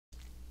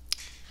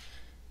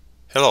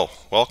Hello,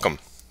 welcome.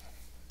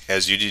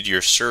 As you did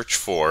your search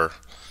for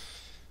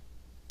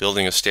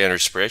building a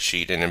standard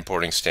spreadsheet and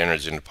importing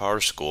standards into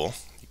PowerSchool,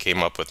 you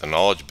came up with a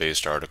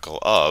knowledge-based article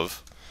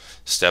of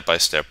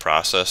step-by-step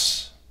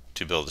process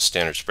to build a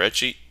standard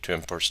spreadsheet to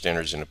import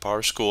standards into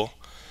PowerSchool,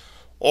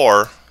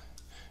 or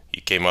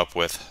you came up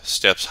with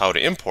steps how to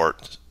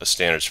import a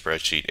standard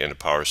spreadsheet into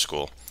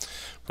PowerSchool.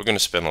 We're going to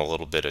spend a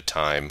little bit of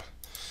time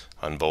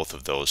on both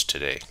of those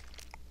today.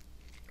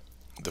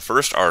 The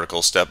first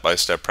article,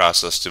 step-by-step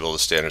process to build a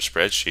standard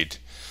spreadsheet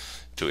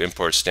to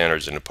import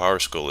standards into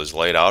PowerSchool, is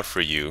laid out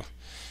for you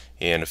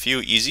in a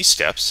few easy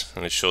steps,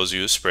 and it shows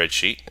you a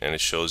spreadsheet, and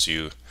it shows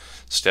you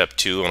step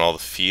 2 and all the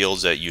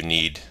fields that you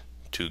need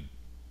to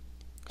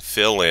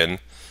fill in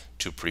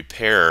to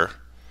prepare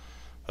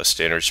a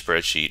standard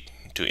spreadsheet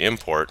to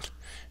import,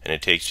 and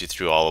it takes you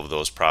through all of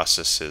those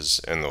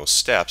processes and those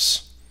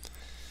steps.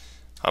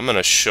 I'm going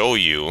to show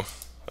you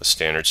a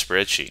standard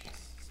spreadsheet.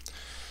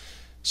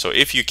 So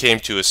if you came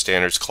to a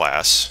standards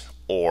class,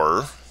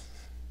 or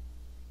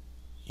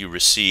you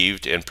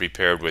received and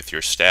prepared with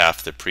your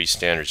staff the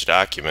pre-standards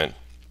document,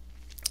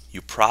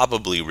 you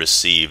probably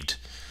received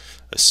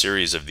a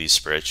series of these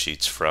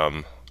spreadsheets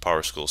from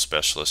PowerSchool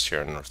specialists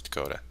here in North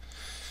Dakota.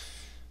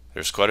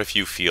 There's quite a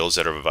few fields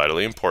that are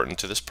vitally important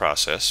to this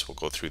process. We'll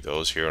go through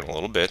those here in a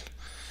little bit,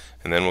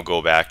 and then we'll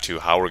go back to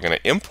how we're going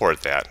to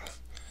import that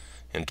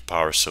into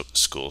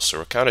PowerSchool. So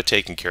we're kind of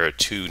taking care of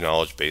two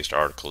knowledge-based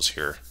articles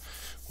here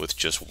with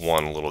just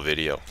one little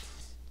video.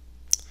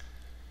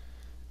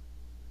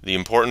 The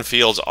important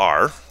fields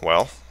are,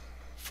 well,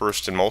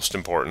 first and most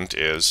important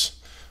is,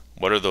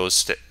 what are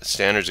those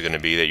standards going to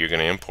be that you're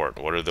going to import?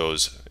 What are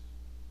those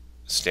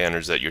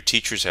standards that your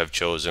teachers have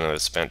chosen and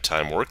have spent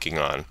time working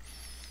on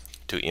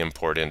to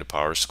import into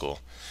PowerSchool?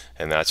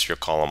 And that's your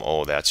column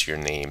O, that's your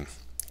name.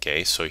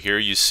 Okay, so here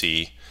you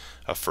see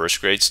a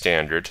first grade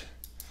standard,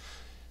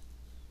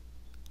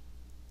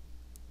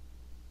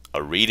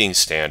 a reading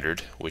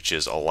standard, which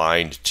is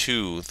aligned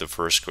to the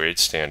first grade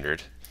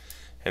standard,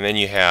 and then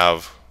you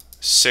have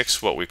 6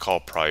 what we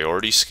call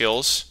priority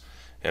skills,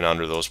 and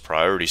under those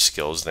priority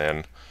skills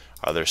then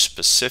are there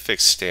specific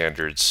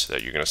standards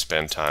that you're going to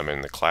spend time in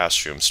the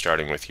classroom,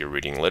 starting with your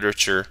reading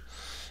literature,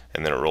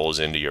 and then it rolls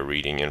into your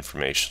reading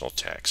informational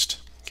text.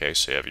 Okay,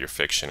 so you have your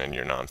fiction and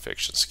your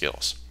nonfiction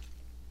skills.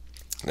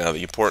 Now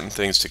the important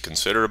things to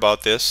consider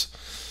about this,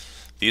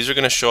 these are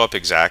going to show up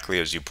exactly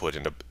as you put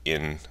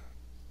in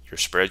your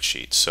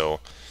spreadsheet.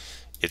 So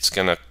it's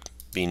going to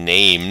be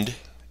named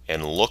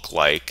and look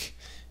like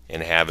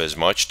and have as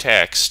much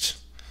text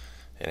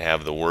and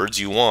have the words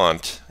you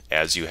want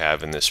as you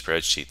have in this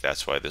spreadsheet.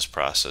 That's why this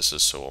process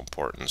is so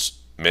important.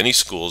 Many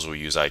schools will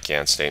use I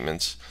can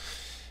statements.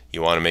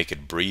 You want to make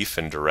it brief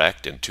and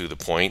direct and to the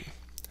point.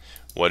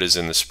 What is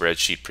in the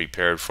spreadsheet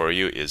prepared for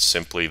you is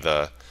simply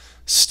the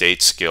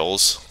state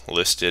skills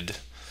listed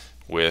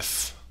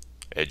with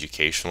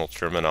educational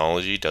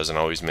terminology. Doesn't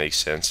always make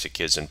sense to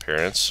kids and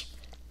parents.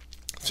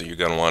 So you're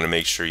going to want to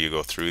make sure you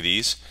go through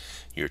these.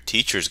 Your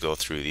teachers go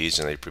through these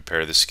and they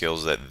prepare the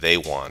skills that they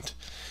want,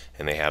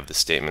 and they have the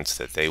statements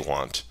that they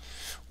want.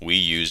 We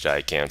used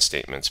I can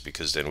statements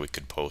because then we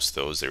could post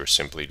those. They were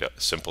simple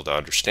to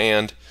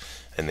understand,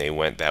 and they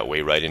went that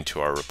way right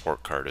into our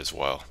report card as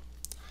well.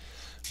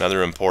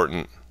 Another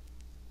important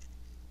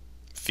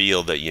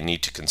field that you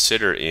need to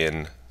consider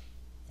in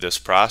this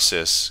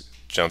process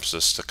jumps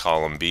us to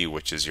column B,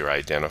 which is your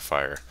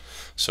identifier.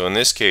 So in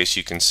this case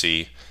you can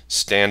see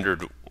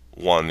standard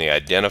 1, the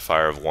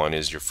identifier of 1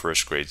 is your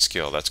first grade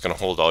skill. That's going to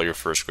hold all your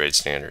first grade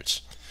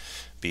standards,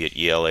 be it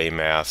ELA,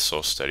 math,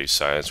 social studies,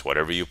 science,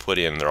 whatever you put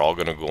in, they're all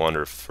going to go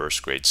under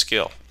first grade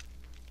skill.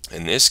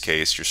 In this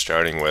case you're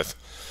starting with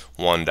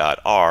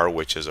 1.R,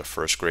 which is a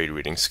first grade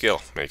reading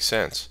skill. Makes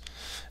sense.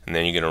 And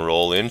then you're going to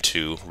roll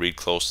into read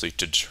closely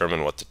to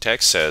determine what the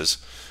text says,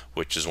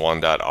 which is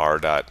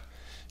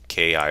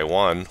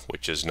 1.R.KI1,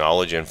 which is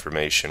knowledge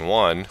information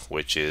 1,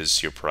 which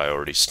is your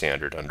priority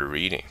standard under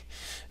reading.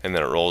 And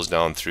then it rolls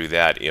down through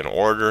that in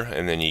order,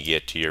 and then you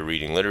get to your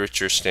reading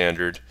literature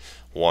standard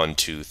 1,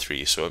 2,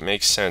 3. So it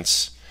makes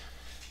sense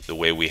the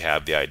way we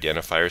have the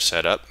identifier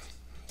set up.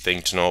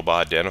 Thing to know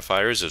about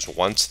identifiers is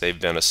once they've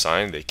been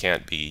assigned, they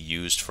can't be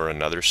used for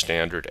another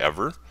standard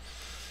ever,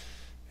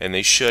 and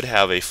they should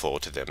have a flow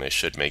to them. They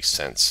should make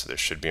sense. There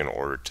should be an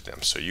order to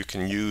them. So you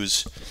can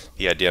use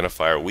the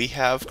identifier we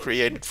have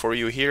created for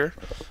you here,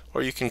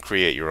 or you can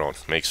create your own.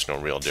 Makes no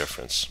real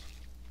difference.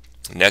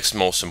 Next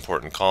most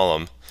important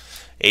column,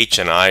 H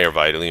and I are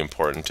vitally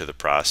important to the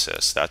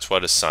process. That's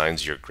what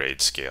assigns your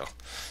grade scale.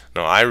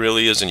 Now I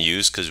really isn't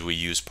used because we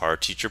use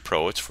PowerTeacher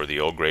Pro. It's for the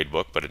old grade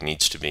book, but it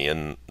needs to be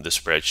in the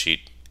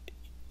spreadsheet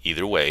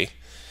either way.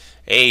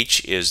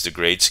 H is the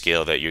grade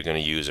scale that you're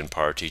going to use in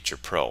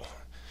PowerTeacher Pro.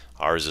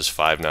 Ours is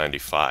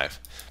 595.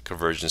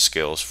 Conversion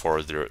scale is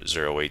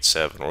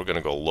 4087. We're going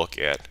to go look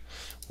at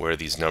where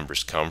these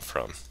numbers come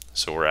from.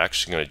 So we're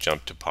actually going to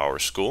jump to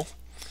PowerSchool.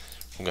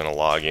 I'm going to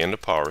log into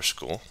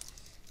PowerSchool.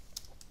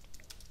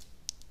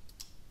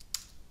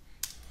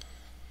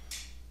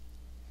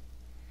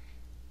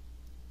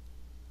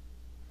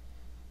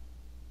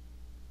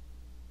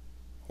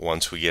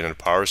 once we get into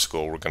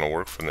PowerSchool, we're going to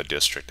work from the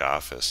district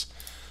office.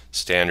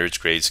 Standards,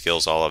 grade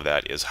skills, all of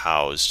that is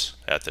housed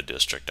at the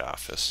district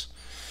office.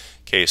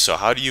 Okay, so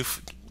how do you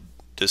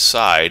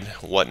decide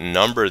what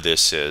number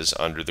this is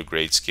under the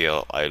grade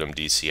scale item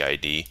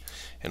DCID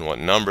and what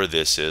number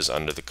this is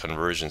under the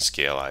conversion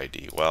scale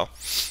ID? Well,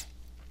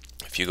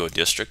 if you go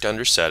district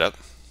under setup,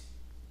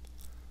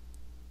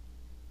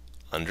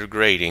 under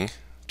grading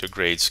to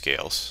grade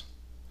scales,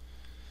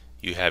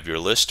 you have your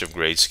list of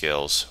grade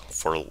scales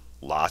for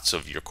lots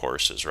of your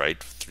courses,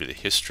 right, through the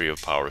history of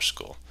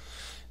PowerSchool.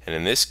 And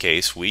in this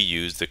case, we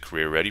use the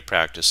Career Ready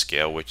Practice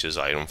Scale, which is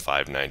item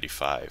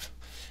 595.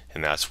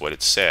 And that's what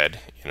it said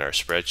in our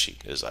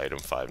spreadsheet, is item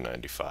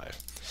 595.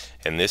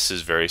 And this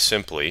is very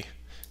simply,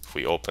 if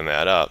we open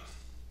that up,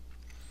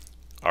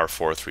 our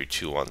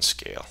 4321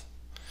 scale.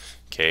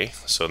 Okay,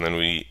 so then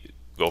we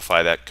go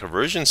find that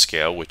conversion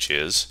scale, which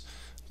is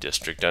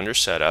district under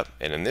setup,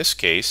 and in this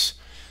case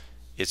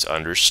it's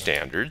under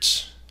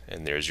standards,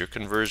 and there's your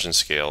conversion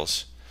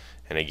scales,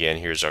 and again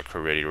here's our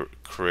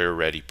career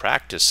ready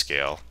practice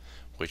scale,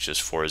 which is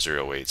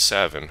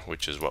 4087,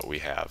 which is what we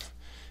have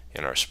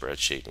in our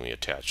spreadsheet, and we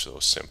attach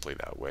those simply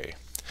that way.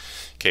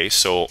 Okay,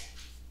 so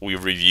we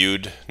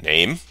reviewed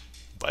name,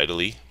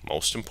 vitally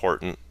most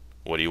important.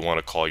 What do you want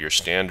to call your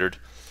standard?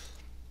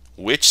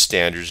 Which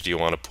standards do you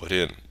want to put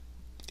in?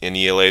 In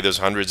ELA there's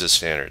hundreds of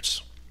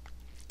standards.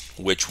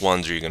 Which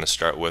ones are you going to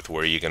start with?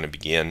 Where are you going to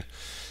begin?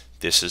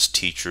 This is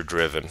teacher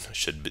driven.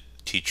 Should be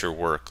teacher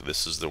work.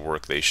 This is the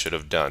work they should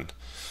have done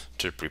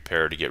to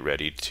prepare to get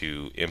ready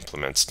to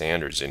implement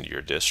standards into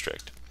your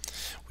district.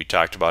 We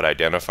talked about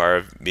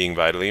identifier being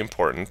vitally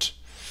important.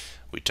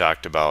 We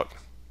talked about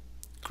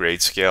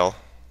grade scale,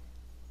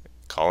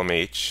 column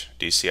H,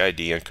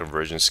 DCID, and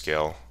conversion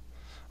scale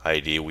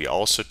ID. We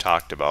also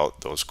talked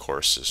about those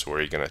courses, where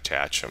you're going to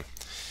attach them.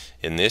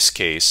 In this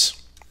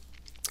case,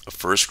 a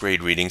first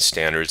grade reading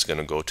standard is going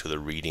to go to the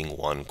Reading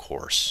 1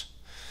 course.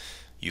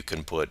 You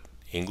can put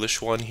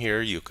English 1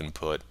 here, you can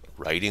put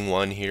Writing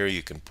 1 here,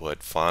 you can put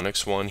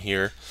Phonics 1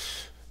 here.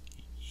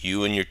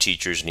 You and your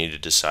teachers need to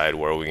decide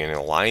where we're going to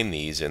align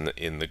these in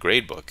the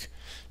grade book.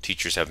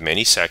 Teachers have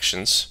many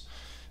sections.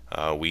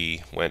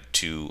 We went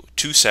to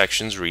 2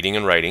 sections, reading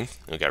and writing.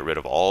 We got rid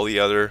of all the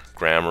other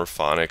grammar,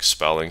 phonics,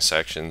 spelling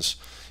sections,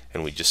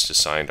 and we just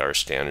assigned our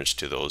standards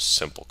to those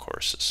simple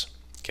courses.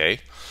 Okay,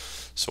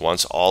 so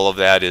once all of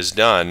that is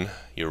done,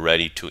 you're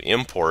ready to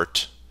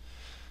import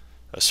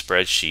a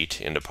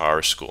spreadsheet into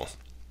PowerSchool.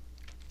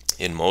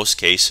 In most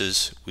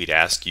cases, we'd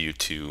ask you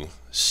to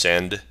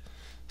send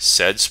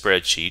said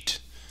spreadsheet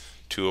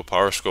to a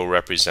PowerSchool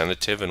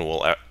representative and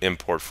we'll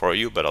import for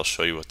you, but I'll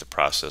show you what the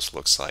process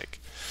looks like.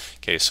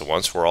 Okay, so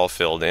once we're all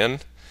filled in,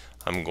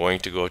 I'm going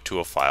to go to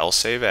a file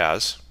save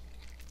as,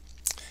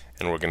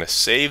 and we're going to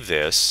save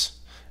this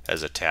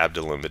as a tab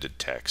delimited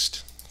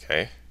text.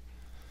 Okay.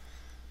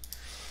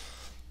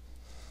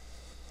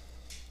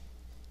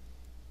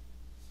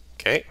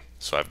 Okay,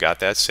 so I've got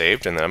that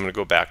saved, and then I'm going to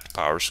go back to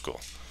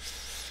PowerSchool.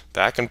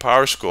 Back in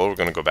PowerSchool, we're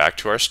going to go back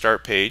to our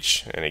start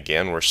page, and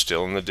again, we're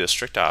still in the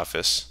district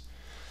office.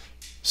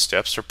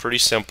 Steps are pretty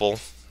simple,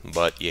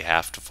 but you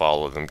have to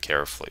follow them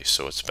carefully.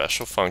 So it's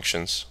special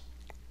functions,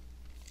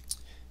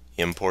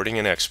 importing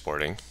and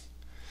exporting,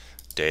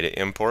 data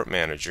import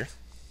manager.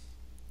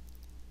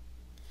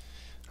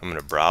 I'm going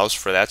to browse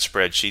for that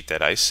spreadsheet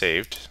that I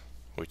saved,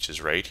 which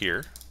is right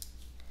here.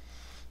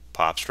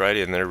 Pops right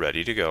in there,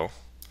 ready to go.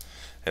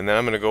 And then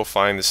I'm going to go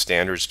find the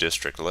standards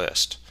district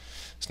list.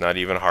 It's not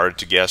even hard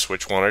to guess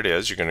which one it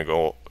is.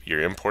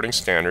 You're importing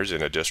standards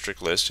in a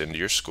district list into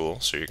your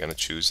school, so you're going to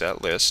choose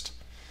that list.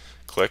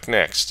 Click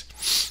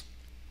next.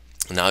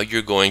 Now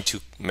you're going to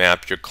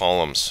map your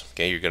columns.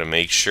 Okay, you're going to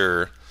make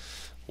sure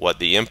what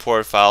the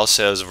import file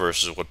says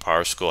versus what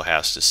PowerSchool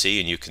has to see,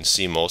 and you can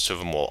see most of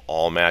them will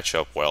all match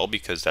up well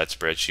because that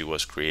spreadsheet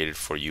was created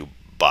for you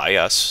by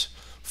us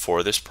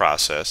for this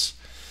process.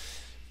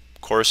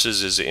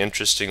 Courses is an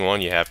interesting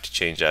one. You have to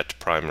change that to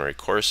primary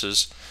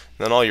courses.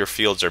 And then all your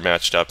fields are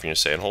matched up and you're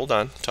saying, hold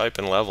on, type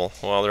and level.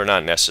 Well, they're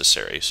not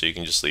necessary, so you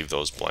can just leave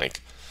those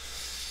blank.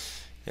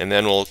 And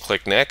then we'll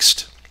click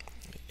next,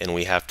 and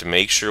we have to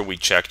make sure we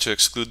check to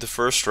exclude the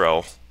first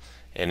row.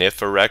 And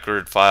if a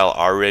record file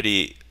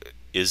already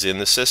is in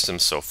the system,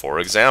 so for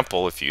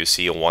example, if you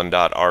see a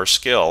 1.r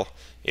skill,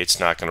 it's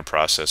not going to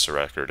process a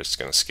record, it's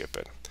going to skip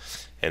it.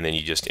 And then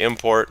you just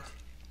import,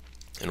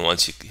 and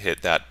once you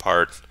hit that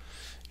part,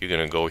 you're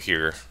going to go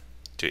here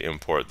to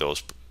import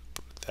those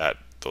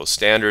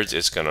standards.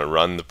 It's going to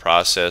run the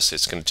process.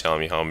 It's going to tell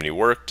me how many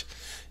worked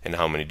and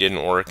how many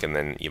didn't work, and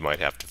then you might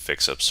have to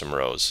fix up some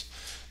rows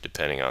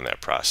depending on that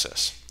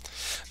process.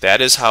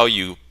 That is how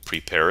you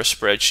prepare a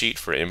spreadsheet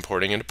for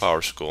importing into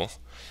PowerSchool,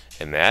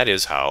 and that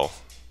is how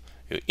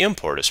you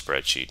import a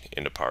spreadsheet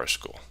into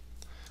PowerSchool.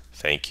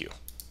 Thank you.